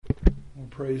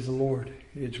Praise the Lord.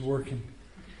 It's working.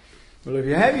 Well, if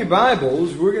you have your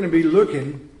Bibles, we're going to be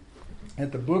looking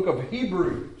at the book of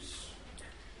Hebrews.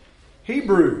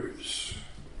 Hebrews.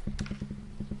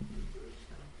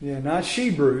 Yeah, not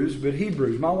she-brews, but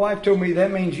Hebrews. My wife told me that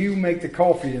means you make the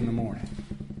coffee in the morning.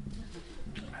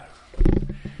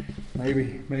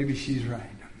 Maybe she's right.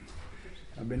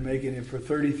 I've been making it for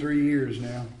 33 years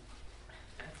now.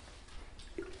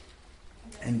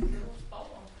 And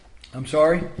I'm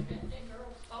sorry?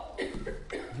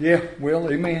 Yeah,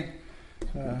 well, amen.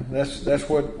 That's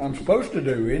what I'm supposed to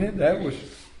do, isn't it?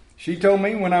 She told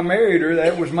me when I married her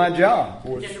that was my job.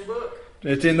 It's in the book.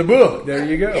 It's in the book. There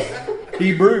you go.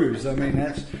 Hebrews. I mean,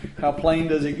 that's how plain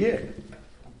does it get.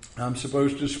 I'm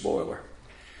supposed to spoil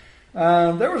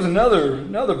her. There was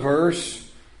another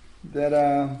verse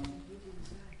that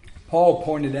Paul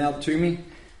pointed out to me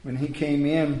when he came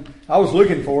in. I was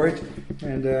looking for it,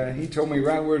 and he told me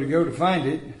right where to go to find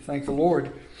it. Thank the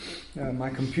Lord. My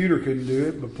computer couldn't do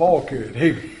it, but Paul could.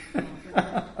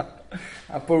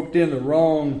 I poked in the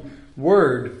wrong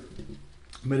word.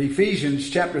 But Ephesians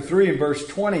chapter 3 and verse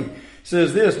 20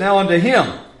 says this, "Now unto him,"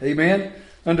 amen,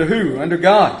 unto who? Unto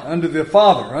God, unto the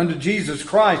Father, unto Jesus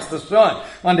Christ the Son,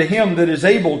 unto him that is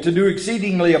able to do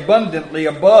exceedingly abundantly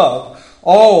above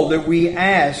all that we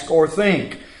ask or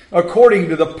think, according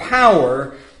to the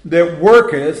power that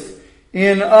worketh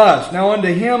in us. Now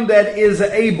unto him that is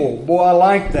able. Boy, I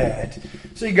like that.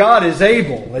 See, God is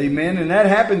able, amen, and that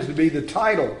happens to be the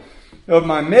title of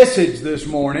my message this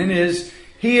morning is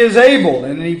He is able.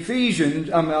 And in Ephesians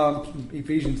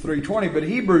 3:20, but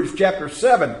Hebrews chapter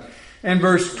 7 and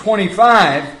verse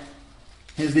 25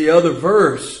 is the other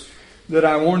verse that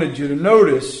I wanted you to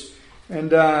notice.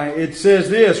 And it says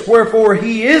this, "Wherefore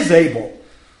He is able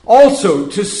also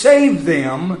to save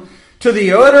them to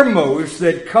the uttermost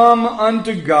that come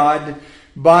unto God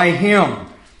by Him,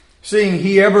 seeing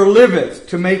He ever liveth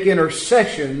to make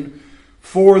intercession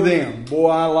for them." Boy,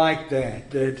 I like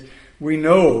that we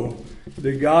know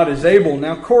that God is able.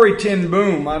 Now, Corrie ten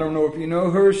Boom, I don't know if you know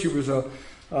her. She was a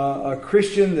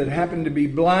Christian that happened to be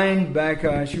blind back.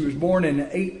 She was born in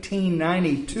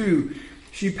 1892.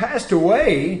 She passed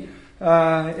away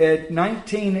in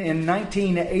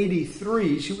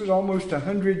 1983. She was almost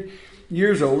 100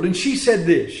 years old. And she said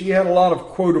this. She had a lot of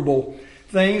quotable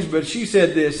things, but she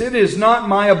said this, "It is not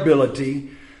my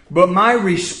ability, but my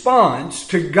response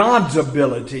to God's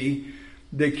ability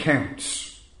that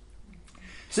counts."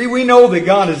 See, we know that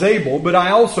God is able, but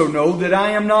I also know that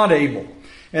I am not able.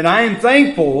 And I am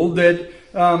thankful that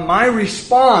my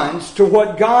response to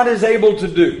what God is able to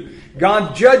do,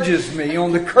 God judges me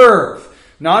on the curve.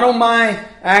 Not on my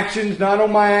actions, not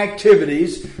on my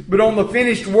activities, but on the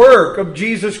finished work of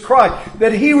Jesus Christ.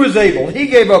 That He was able. He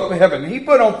gave up heaven. He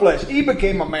put on flesh. He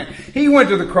became a man. He went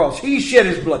to the cross. He shed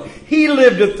His blood. He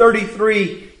lived a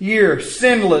 33-year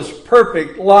sinless,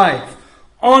 perfect life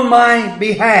on my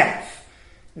behalf.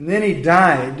 And then He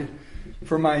died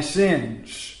for my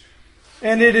sins.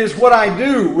 And it is what I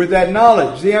do with that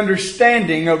knowledge, the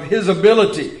understanding of His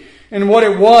ability and what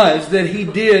it was that He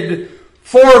did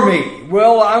for me.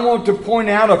 Well, I want to point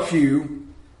out a few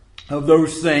of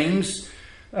those things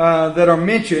that are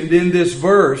mentioned in this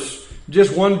verse,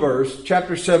 just one verse,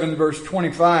 chapter 7, verse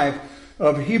 25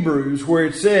 of Hebrews, where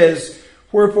it says,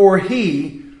 "Wherefore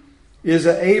He is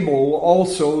able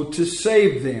also to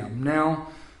save them." Now,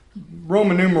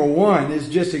 Roman numeral 1 is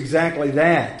just exactly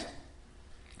that.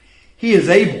 He is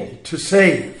able to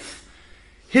save.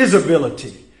 His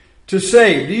ability to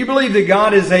save. Do you believe that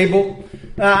God is able?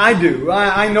 I do.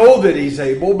 I know that He's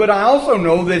able, but I also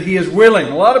know that He is willing.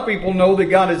 A lot of people know that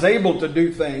God is able to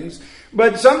do things,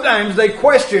 but sometimes they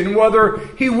question whether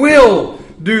He will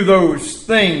do those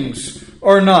things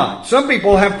or not. Some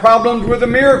people have problems with the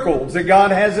miracles that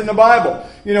God has in the Bible.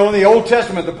 You know, in the Old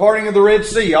Testament, the parting of the Red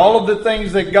Sea, all of the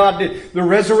things that God did, the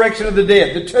resurrection of the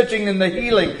dead, the touching and the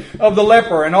healing of the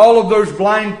leper, and all of those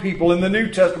blind people in the New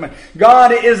Testament.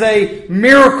 God is a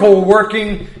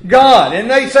miracle-working God. And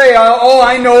they say, "Oh,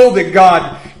 I know that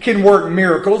God can work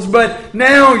miracles," but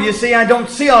now, you see, I don't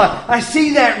see I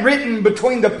see that written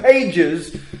between the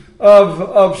pages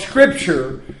of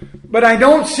Scripture, but I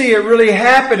don't see it really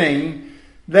happening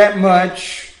that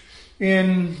much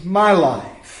in my life.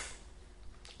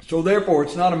 So therefore,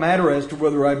 it's not a matter as to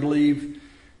whether I believe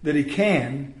that He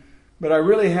can, but I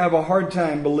really have a hard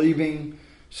time believing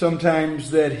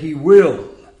sometimes that He will.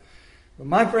 But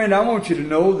my friend, I want you to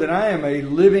know that I am a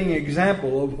living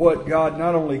example of what God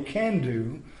not only can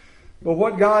do, but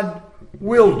what God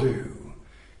will do.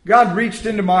 God reached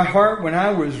into my heart when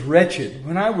I was wretched,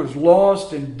 when I was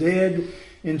lost and dead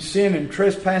in sin and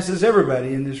trespasses.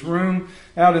 Everybody in this room,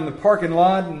 out in the parking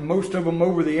lot, and most of them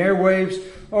over the airwaves,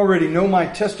 already know my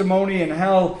testimony and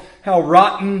how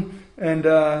rotten and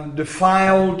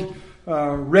defiled,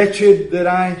 wretched that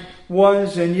I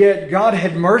was. And yet God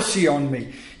had mercy on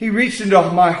me. He reached into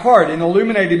my heart and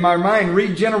illuminated my mind,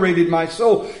 regenerated my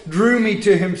soul, drew me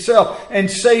to Himself, and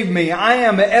saved me. I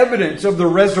am evidence of the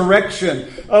resurrection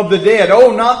of the dead.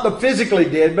 Oh, not the physically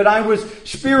dead, but I was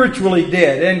spiritually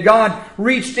dead. And God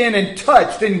reached in and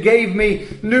touched and gave me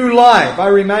new life. I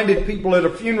reminded people at a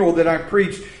funeral that I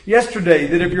preached yesterday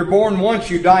that if you're born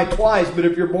once, you die twice. But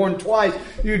if you're born twice,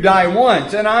 you die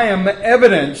once. And I am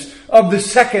evidence of the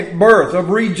second birth,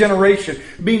 of regeneration,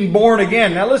 being born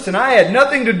again. Now listen, I had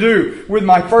nothing to do with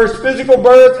my first physical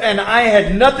birth, and I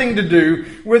had nothing to do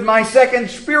with my second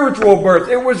spiritual birth.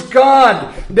 It was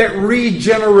God that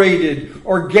regenerated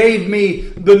or gave me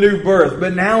the new birth.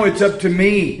 But now it's up to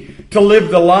me to live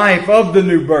the life of the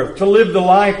new birth, to live the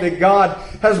life that God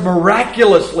has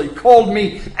miraculously called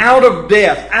me out of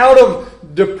death, out of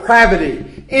depravity,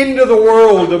 into the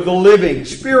world of the living,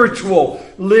 spiritual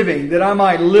living, that I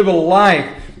might live a life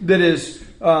that is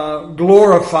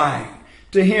glorifying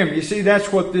to Him. You see,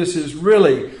 that's what this is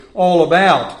really all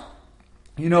about.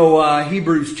 You know,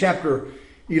 Hebrews chapter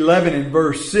 11 and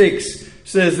verse 6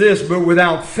 says this, "But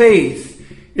without faith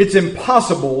it's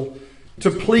impossible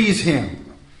to please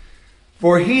Him.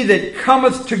 For he that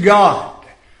cometh to God..."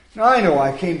 Now I know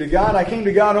I came to God. I came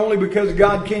to God only because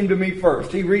God came to me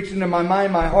first. He reached into my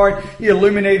mind, my heart. He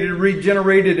illuminated,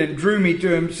 regenerated, and drew me to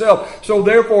Himself. So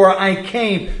therefore I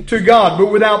came to God. But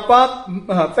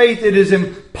without faith it is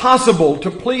impossible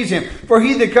to please Him. For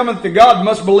he that cometh to God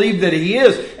must believe that He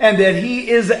is, and that He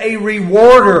is a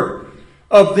rewarder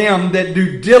of them that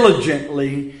do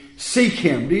diligently seek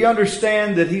Him. Do you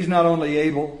understand that He's not only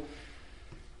able,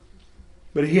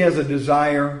 but He has a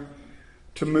desire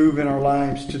to move in our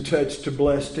lives, to touch, to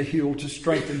bless, to heal, to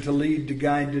strengthen, to lead, to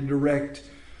guide, to direct,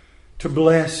 to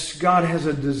bless. God has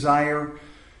a desire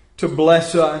to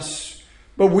bless us,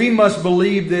 but we must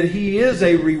believe that He is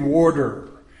a rewarder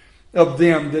of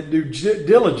them that do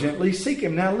diligently seek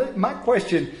Him. Now, my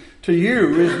question to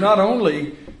you is not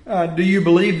only do you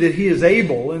believe that He is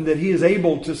able and that He is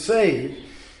able to save,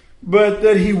 but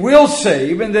that He will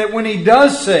save, and that when He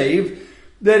does save,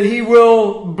 that He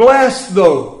will bless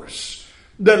those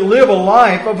that live a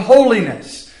life of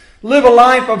holiness, live a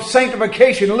life of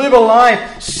sanctification, live a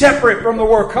life separate from the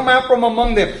world. Come out from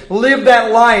among them. Live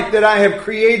that life that I have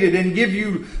created and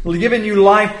given you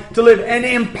life to live, and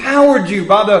empowered you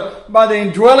by the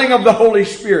indwelling of the Holy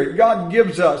Spirit. God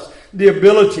gives us the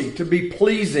ability to be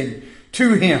pleasing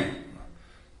to Him.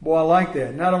 Boy, I like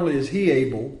that. Not only is He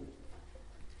able,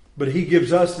 but He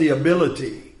gives us the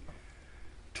ability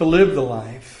to live the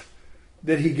life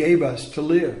that He gave us to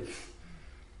live.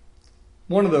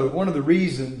 One of the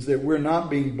reasons that we're not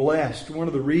being blessed, one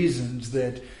of the reasons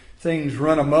that things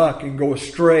run amok and go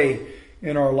astray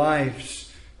in our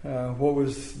lives, what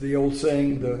was the old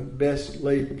saying? The best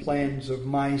laid plans of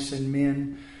mice and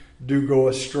men do go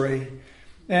astray.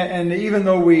 And even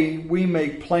though we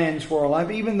make plans for our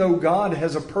life, even though God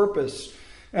has a purpose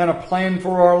and a plan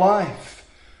for our life,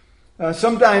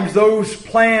 sometimes those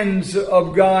plans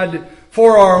of God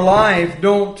for our life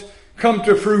don't come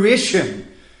to fruition,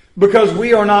 because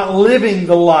we are not living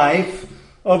the life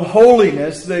of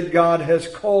holiness that God has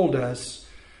called us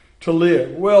to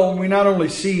live. Well, we not only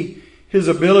see His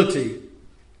ability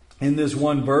in this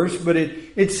one verse, but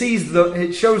it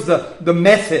shows the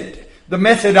method, the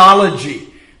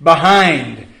methodology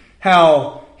behind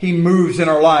how He moves in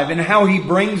our life and how He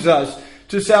brings us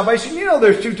to salvation. You know,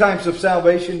 there's two types of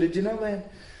salvation. Did you know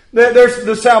that? There's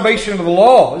the salvation of the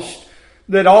lost,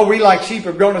 that all we like sheep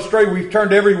have gone astray. We've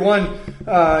turned everyone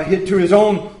to his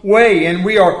own way, and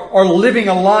we are living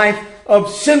a life of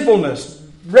sinfulness,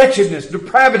 wretchedness,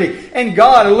 depravity. And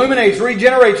God illuminates,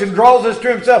 regenerates, and draws us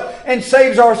to Himself and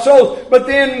saves our souls. But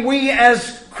then we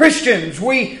as Christians,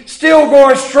 we still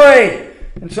go astray.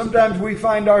 And sometimes we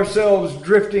find ourselves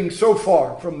drifting so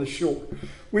far from the shore.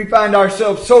 We find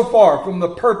ourselves so far from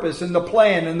the purpose and the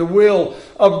plan and the will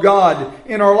of God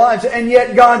in our lives. And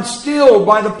yet God still,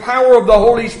 by the power of the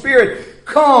Holy Spirit,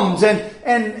 comes and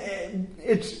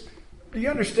it's... Do you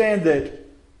understand that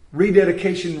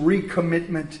rededication,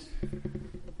 recommitment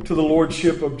to the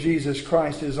Lordship of Jesus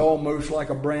Christ is almost like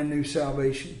a brand new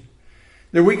salvation?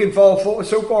 That we can fall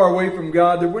so far away from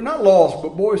God that we're not lost,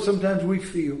 but boy, sometimes we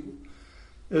feel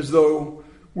as though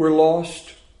we're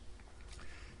lost.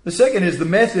 The second is the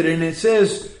method, and it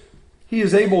says He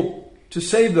is able to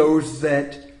save those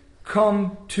that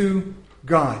come to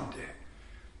God.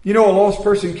 You know, a lost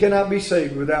person cannot be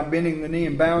saved without bending the knee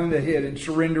and bowing the head and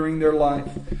surrendering their life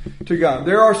to God.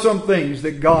 There are some things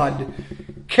that God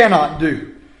cannot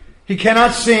do. He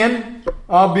cannot sin,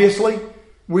 obviously.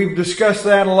 We've discussed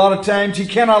that a lot of times. He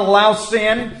cannot allow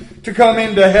sin to come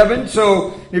into heaven.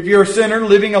 So if you're a sinner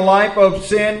living a life of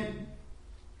sin,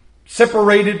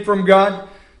 separated from God,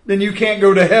 then you can't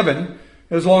go to heaven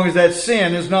as long as that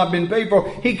sin has not been paid for.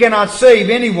 He cannot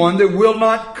save anyone that will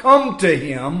not come to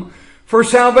Him for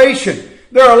salvation.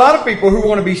 There are a lot of people who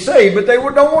want to be saved, but they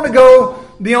don't want to go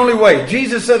the only way.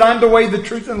 Jesus said, I'm the way, the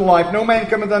truth, and the life. No man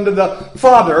cometh unto the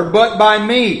Father but by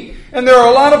me. And there are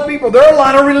a lot of people, there are a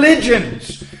lot of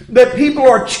religions that people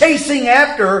are chasing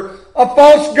after a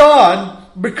false God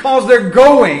because they're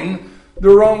going the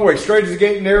wrong way. Straight is the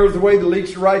gate, and narrow is the way that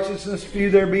leads to righteousness. Few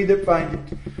there be that find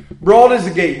it. Broad is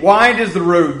the gate, wide is the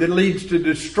road that leads to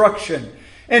destruction.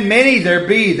 And many there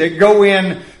be that go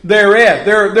in thereat.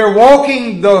 They're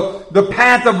walking the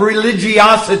path of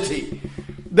religiosity.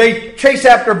 They chase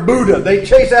after Buddha. They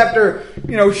chase after,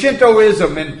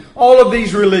 Shintoism and all of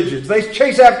these religions. They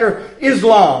chase after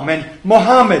Islam and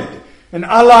Muhammad and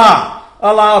Allah.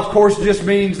 Allah, of course, just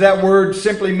means, that word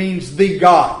simply means the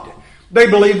God. They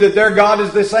believe that their God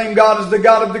is the same God as the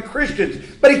God of the Christians.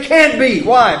 But He can't be.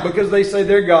 Why? Because they say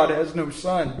their God has no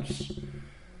sons,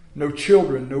 no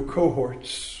children, no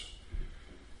cohorts.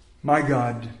 My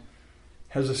God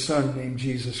has a Son named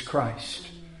Jesus Christ.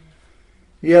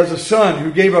 He has a Son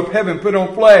who gave up heaven, put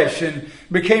on flesh, and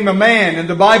became a man. And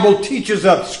the Bible teaches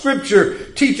us,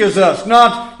 Scripture teaches us,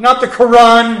 not the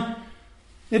Quran.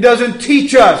 It doesn't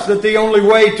teach us that the only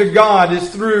way to God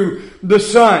is through the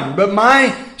Son. But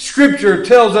my Scripture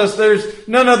tells us there's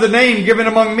none other name given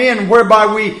among men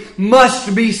whereby we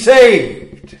must be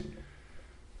saved.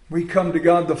 We come to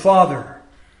God the Father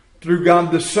through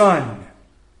God the Son.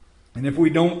 And if we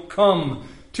don't come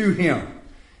to Him,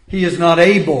 He is not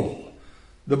able.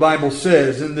 The Bible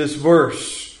says in this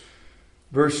verse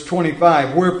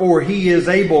 25, wherefore He is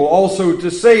able also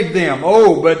to save them.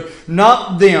 Oh, but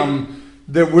not them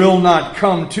that will not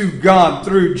come to God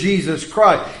through Jesus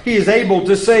Christ. He is able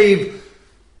to save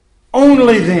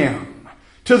only them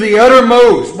to the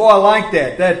uttermost. Boy, I like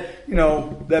that.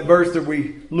 That verse that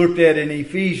we looked at in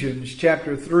Ephesians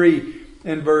chapter 3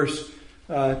 and verse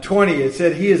 20. It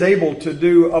said, He is able to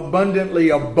do abundantly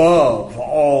above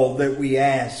all that we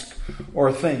ask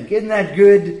or think. Isn't that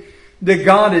good? That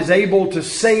God is able to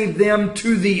save them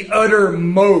to the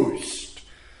uttermost.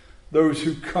 Those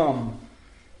who come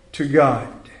to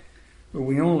God. But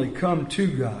we only come to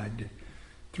God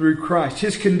through Christ.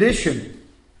 His condition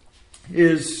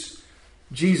is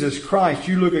Jesus Christ.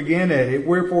 You look again at it.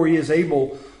 Wherefore He is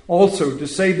able also to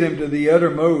save them to the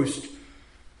uttermost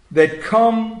that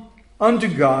come unto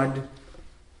God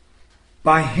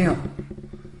by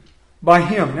Him. By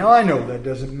Him. Now I know that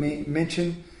doesn't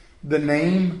mention the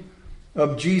name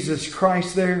of Jesus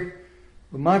Christ there.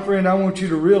 But my friend, I want you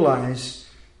to realize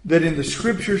that in the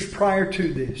Scriptures prior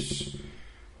to this,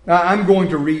 now I'm going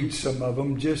to read some of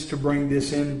them just to bring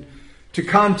this in to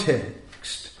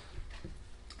context.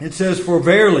 It says, For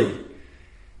verily,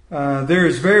 there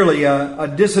is verily a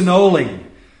disannulling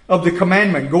of the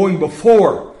commandment going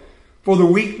before, for the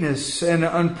weakness and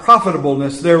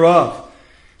unprofitableness thereof.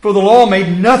 For the law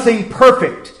made nothing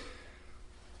perfect,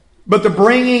 but the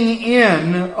bringing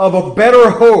in of a better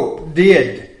hope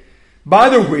did, by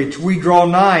the which we draw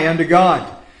nigh unto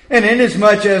God. And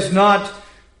inasmuch as not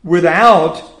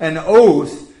without an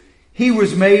oath, He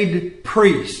was made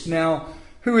priest. Now,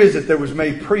 who is it that was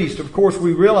made priest? Of course,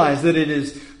 we realize that it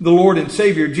is the Lord and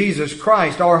Savior Jesus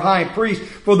Christ, our high priest.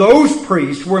 For those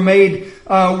priests were made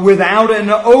without an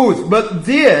oath. But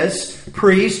this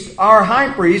priest, our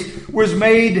high priest, was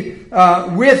made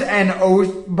with an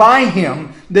oath by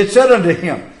Him that said unto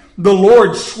him, The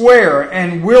Lord sware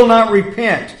and will not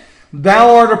repent.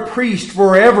 Thou art a priest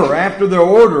forever after the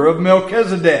order of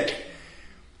Melchizedek.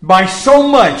 By so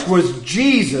much was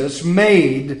Jesus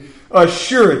made a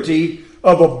surety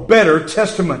of a better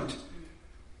testament.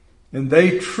 And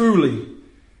they truly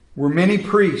were many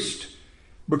priests,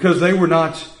 because they were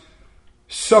not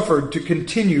suffered to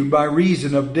continue by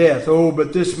reason of death. Oh,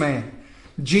 but this man,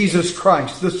 Jesus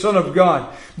Christ, the Son of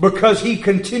God, because He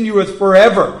continueth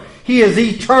forever. He is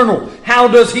eternal. How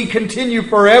does He continue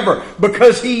forever?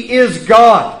 Because He is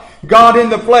God. God in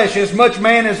the flesh, as much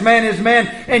man as man is man,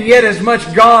 and yet as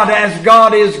much God as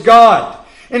God is God.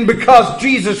 And because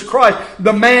Jesus Christ,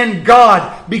 the man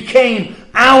God, became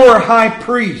our high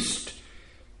priest,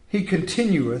 He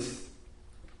continueth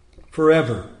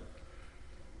forever,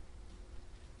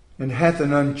 and hath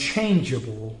an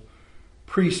unchangeable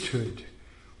priesthood.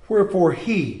 Wherefore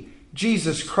He,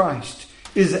 Jesus Christ,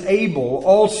 is able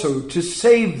also to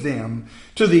save them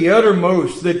to the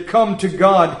uttermost that come to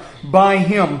God by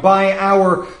Him, by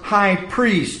our high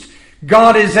priest.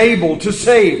 God is able to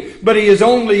save, but He is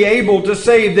only able to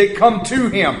save that come to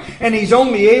Him. And He's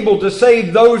only able to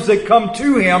save those that come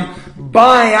to Him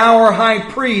by our high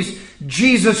priest,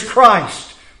 Jesus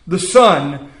Christ, the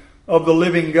Son of the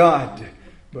living God.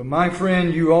 But my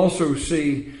friend, you also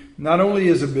see not only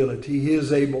His ability, He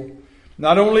is able.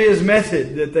 Not only His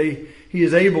method, that He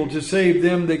is able to save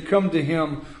them that come to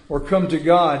Him or come to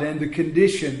God. And the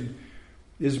condition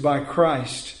is by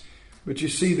Christ. But you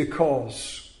see the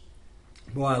cause.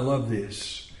 Boy, I love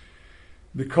this.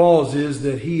 The cause is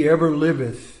that He ever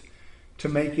liveth to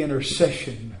make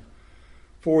intercession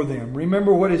for them.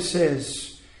 Remember what it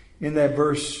says in that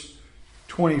verse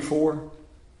 24?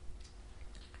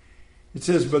 It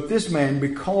says, "But this man,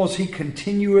 because he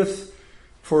continueth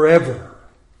forever,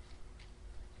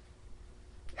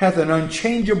 hath an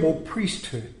unchangeable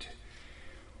priesthood.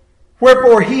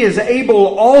 Wherefore He is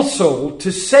able also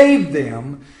to save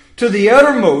them to the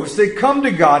uttermost that come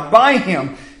to God by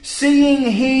Him,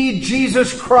 seeing He,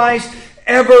 Jesus Christ,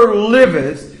 ever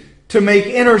liveth to make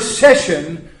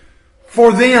intercession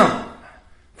for them."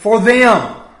 For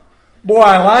them. Boy,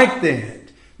 I like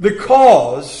that. The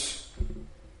cause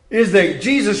is that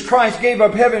Jesus Christ gave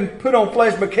up heaven, put on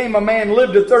flesh, became a man,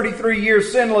 lived a 33-year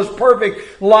sinless,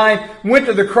 perfect life, went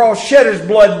to the cross, shed His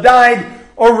blood, died,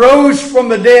 arose from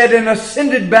the dead, and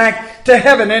ascended back to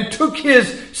heaven, and took His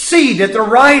seat at the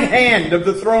right hand of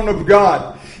the throne of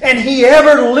God. And He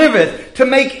ever liveth to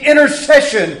make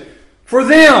intercession for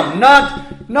them.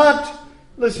 Not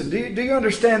listen, do you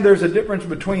understand there's a difference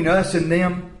between us and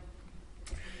them?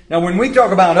 Now, when we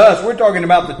talk about us, we're talking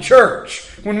about the church.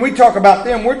 When we talk about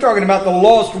them, we're talking about the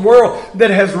lost world that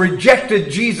has rejected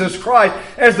Jesus Christ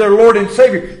as their Lord and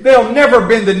Savior. They'll never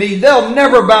bend the knee. They'll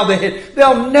never bow the head.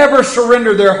 They'll never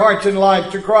surrender their hearts and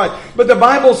lives to Christ. But the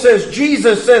Bible says,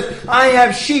 Jesus says, "I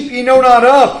have sheep ye know not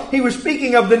of." He was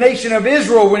speaking of the nation of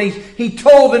Israel when he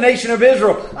told the nation of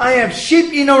Israel, "I have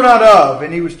sheep ye know not of."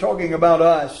 And He was talking about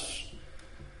us,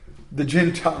 the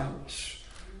Gentiles.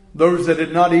 Those that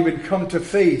had not even come to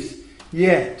faith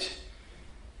yet.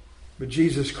 But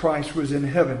Jesus Christ was in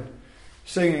heaven,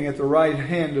 singing at the right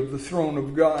hand of the throne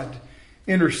of God,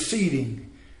 interceding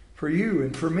for you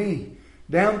and for me.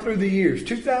 Down through the years,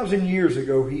 2,000 years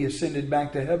ago, He ascended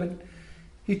back to heaven.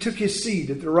 He took His seat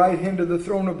at the right hand of the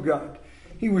throne of God.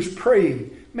 He was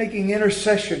praying, making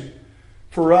intercession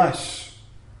for us,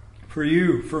 for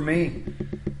you, for me.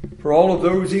 For all of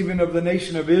those even of the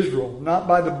nation of Israel, not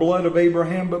by the blood of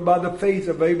Abraham, but by the faith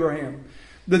of Abraham,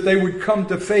 that they would come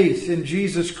to faith in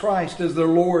Jesus Christ as their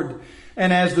Lord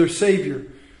and as their Savior.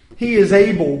 He is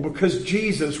able because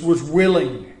Jesus was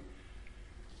willing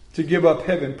to give up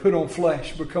heaven, put on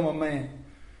flesh, become a man,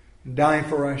 and die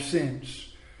for our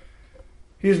sins.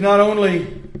 He is not only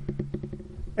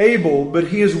able, but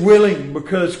He is willing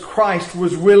because Christ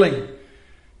was willing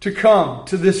to come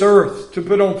to this earth, to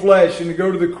put on flesh and to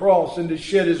go to the cross and to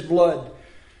shed His blood,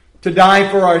 to die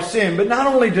for our sin. But not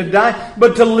only to die,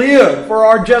 but to live for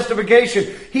our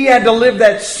justification. He had to live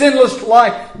that sinless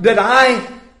life that I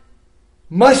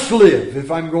must live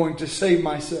if I'm going to save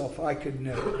myself. I could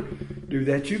never do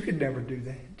that. You could never do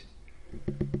that.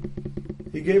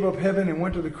 He gave up heaven and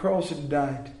went to the cross and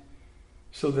died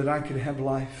so that I could have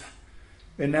life.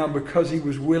 And now because He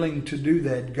was willing to do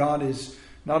that, God is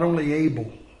not only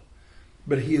able,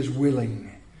 but He is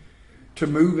willing to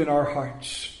move in our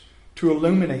hearts, to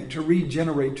illuminate, to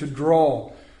regenerate, to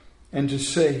draw, and to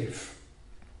save.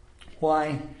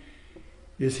 Why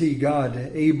is He,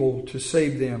 God, able to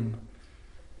save them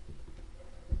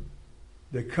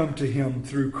that come to Him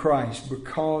through Christ?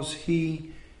 Because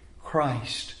He,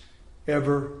 Christ,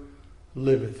 ever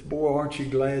liveth. Boy, aren't you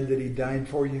glad that He died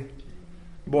for you?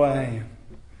 Boy, I am.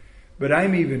 But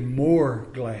I'm even more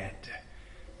glad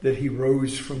that He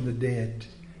rose from the dead,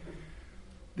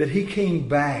 that He came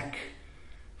back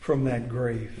from that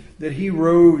grave, that He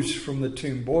rose from the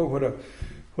tomb. Boy,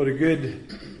 what a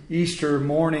good Easter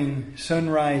morning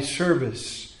sunrise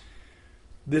service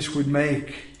this would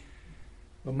make.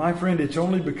 But my friend, it's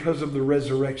only because of the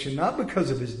resurrection, not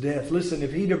because of His death. Listen,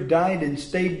 if He'd have died and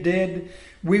stayed dead,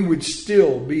 we would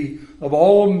still be, of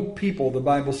all people, the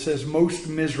Bible says, most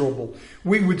miserable.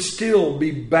 We would still be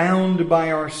bound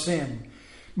by our sin.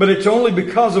 But it's only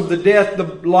because of the death, the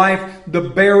life, the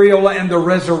burial, and the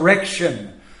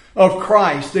resurrection of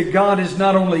Christ that God is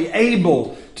not only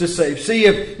able to save. See,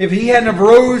 if He hadn't have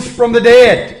rose from the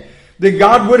dead, then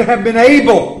God would have been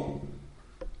able.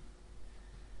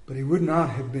 But He would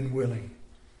not have been willing.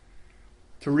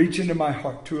 to reach into my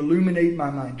heart, to illuminate my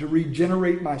mind, to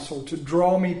regenerate my soul, to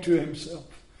draw me to Himself.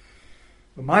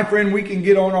 But my friend, we can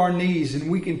get on our knees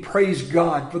and we can praise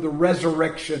God for the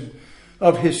resurrection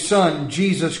of His Son,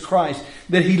 Jesus Christ,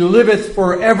 that He liveth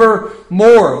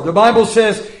forevermore. The Bible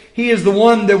says He is the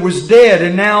one that was dead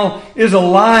and now is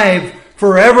alive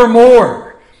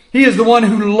forevermore. He is the one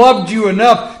who loved you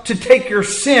enough to take your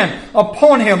sin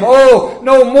upon Him. Oh,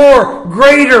 no more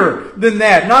greater than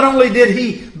that. Not only did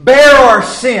He bear our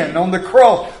sin on the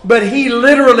cross, but He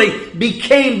literally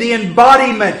became the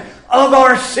embodiment of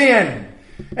our sin.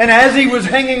 And as He was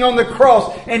hanging on the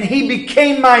cross and He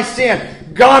became my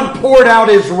sin, God poured out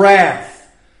His wrath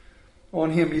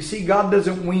on Him. You see, God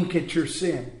doesn't wink at your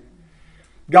sin.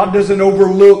 God doesn't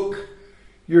overlook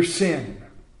your sin.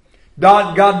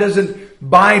 God doesn't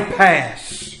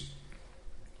bypass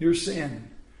your sin.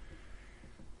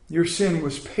 Your sin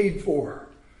was paid for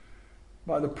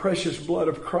by the precious blood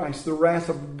of Christ. The wrath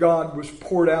of God was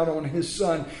poured out on His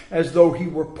Son as though He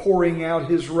were pouring out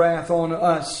His wrath on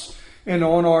us and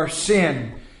on our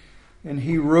sin. And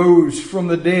He rose from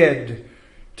the dead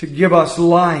to give us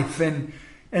life. And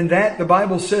that, the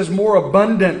Bible says, more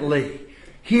abundantly,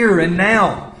 here and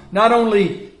now. Not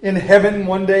only in heaven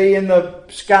one day in the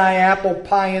sky apple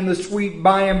pie in the sweet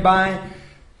by and by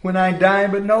when I die,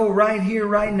 but no, right here,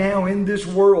 right now in this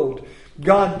world.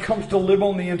 God comes to live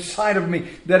on the inside of me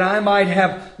that I might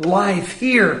have life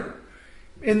here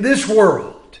in this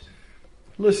world.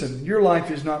 Listen, your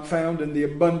life is not found in the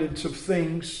abundance of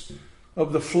things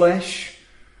of the flesh.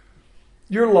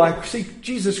 Your life, see,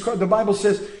 Jesus Christ, the Bible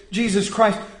says Jesus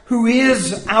Christ, who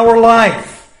is our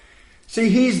life. See,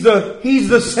 He's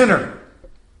the center.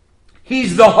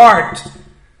 He's the heart.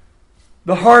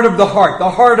 The heart of the heart. The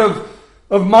heart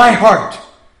of my heart.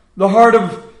 The heart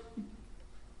of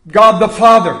God the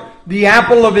Father. The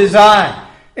apple of His eye.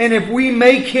 And if we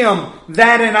make Him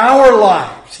that in our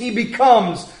lives, He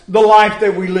becomes the life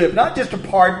that we live. Not just a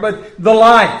part, but the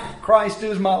life. Christ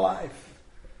is my life.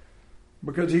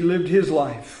 Because He lived His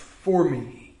life for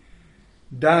me.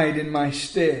 Died in my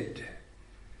stead.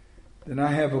 Then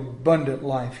I have abundant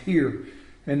life here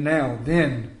and now.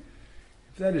 Then,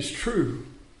 if that is true,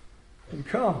 then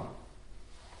come.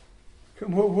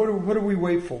 Come. What do we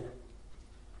wait for?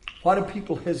 Why do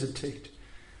people hesitate?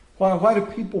 Why do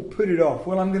people put it off?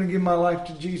 Well, I'm going to give my life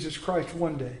to Jesus Christ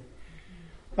one day.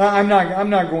 I'm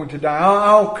not going to die.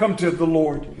 I'll come to the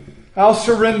Lord. I'll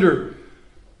surrender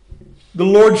the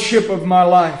lordship of my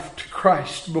life to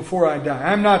Christ before I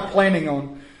die. I'm not planning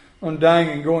on dying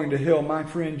and going to hell. My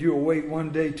friend, you'll wait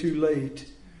one day too late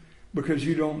because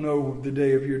you don't know the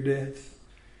day of your death.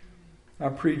 I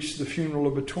preached the funeral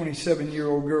of a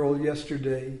 27-year-old girl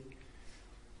yesterday.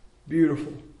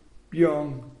 Beautiful,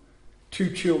 young,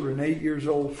 2 children, 8 years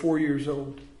old, 4 years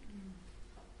old.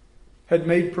 Had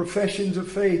made professions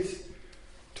of faith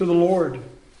to the Lord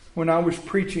when I was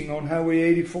preaching on Highway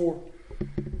 84.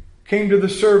 Came to the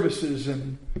services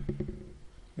and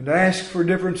asked for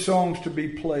different songs to be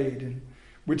played, and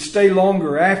would stay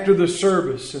longer after the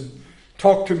service and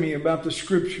talk to me about the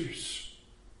Scriptures.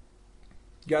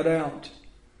 Got out.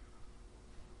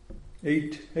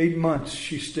 8 months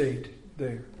she stayed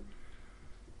there.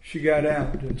 She got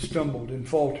out and stumbled and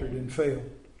faltered and failed.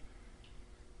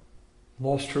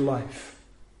 Lost her life.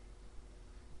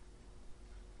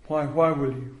 Why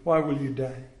will you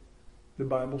die? The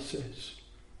Bible says.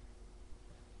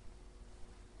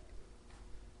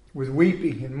 With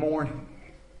weeping and mourning.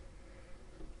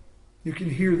 You can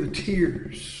hear the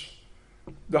tears,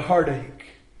 the heartache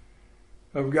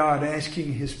of God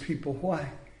asking His people, why?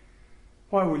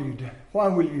 Why will you die? Why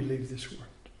will you leave this world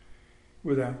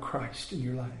without Christ in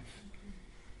your life?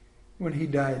 When He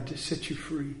died to set you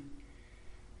free.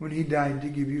 When He died to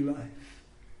give you life.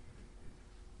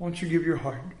 Won't you give your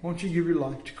heart? Won't you give your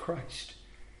life to Christ?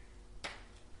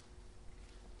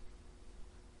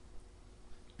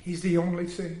 He's the only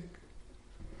thing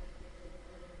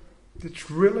that's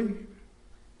really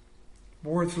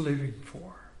worth living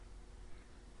for.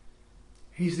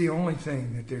 He's the only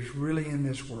thing that there's really in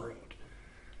this world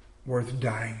worth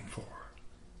dying for.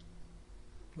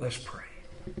 Let's pray.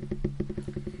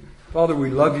 Father, we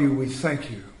love you. We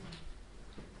thank you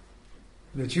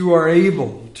that you are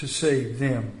able to save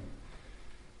them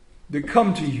that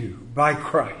come to you by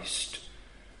Christ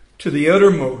to the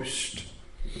uttermost.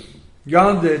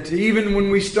 God, that even when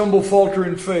we stumble, falter,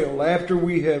 and fail after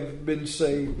we have been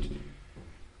saved,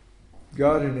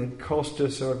 God, and it cost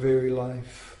us our very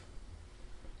life.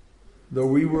 Though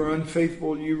we were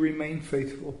unfaithful, you remain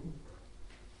faithful.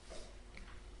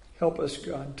 Help us,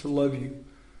 God, to love you.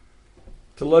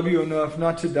 To love you enough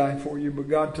not to die for you, but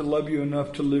God, to love you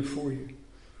enough to live for you.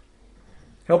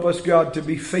 Help us, God, to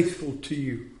be faithful to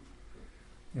you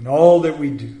in all that we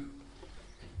do.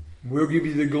 We'll give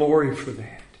you the glory for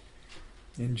that.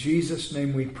 In Jesus'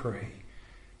 name we pray.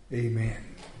 Amen.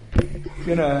 I'm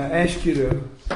going to ask you to